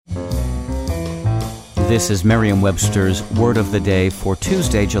This is Merriam-Webster's Word of the Day for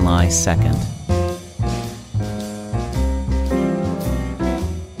Tuesday, July 2nd.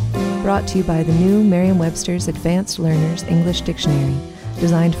 Brought to you by the new Merriam-Webster's Advanced Learners English Dictionary,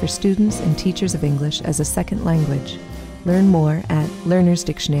 designed for students and teachers of English as a second language. Learn more at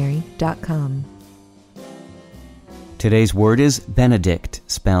learnersdictionary.com. Today's word is benedict,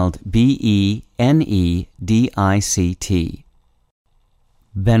 spelled B-E-N-E-D-I-C-T.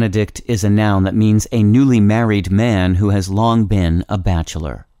 Benedict is a noun that means a newly married man who has long been a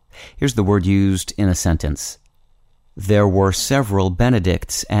bachelor. Here's the word used in a sentence. There were several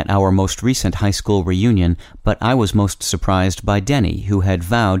Benedicts at our most recent high school reunion, but I was most surprised by Denny, who had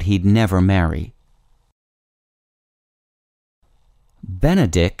vowed he'd never marry.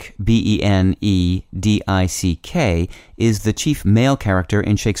 Benedick, B-E-N-E-D-I-C-K, is the chief male character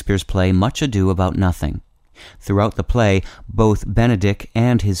in Shakespeare's play Much Ado About Nothing. Throughout the play, both Benedick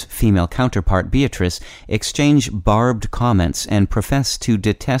and his female counterpart Beatrice exchange barbed comments and profess to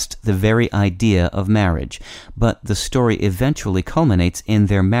detest the very idea of marriage, but the story eventually culminates in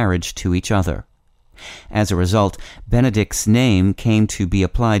their marriage to each other. As a result, Benedick's name came to be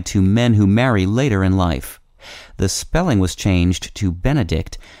applied to men who marry later in life. The spelling was changed to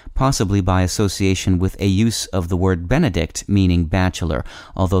Benedict, possibly by association with a use of the word Benedict, meaning bachelor,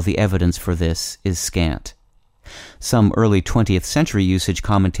 although the evidence for this is scant. Some early 20th century usage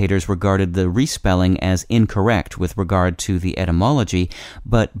commentators regarded the respelling as incorrect with regard to the etymology,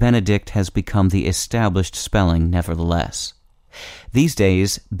 but Benedict has become the established spelling nevertheless. These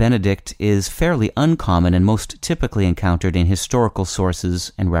days, Benedict is fairly uncommon and most typically encountered in historical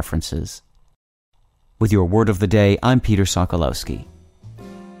sources and references. With your Word of the Day, I'm Peter Sokolowski.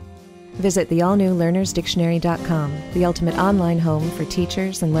 Visit the all-new learnersdictionary.com, the ultimate online home for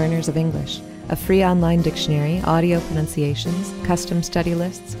teachers and learners of English. A free online dictionary, audio pronunciations, custom study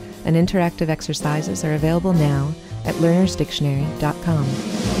lists, and interactive exercises are available now at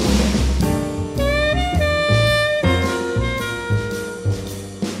learnersdictionary.com.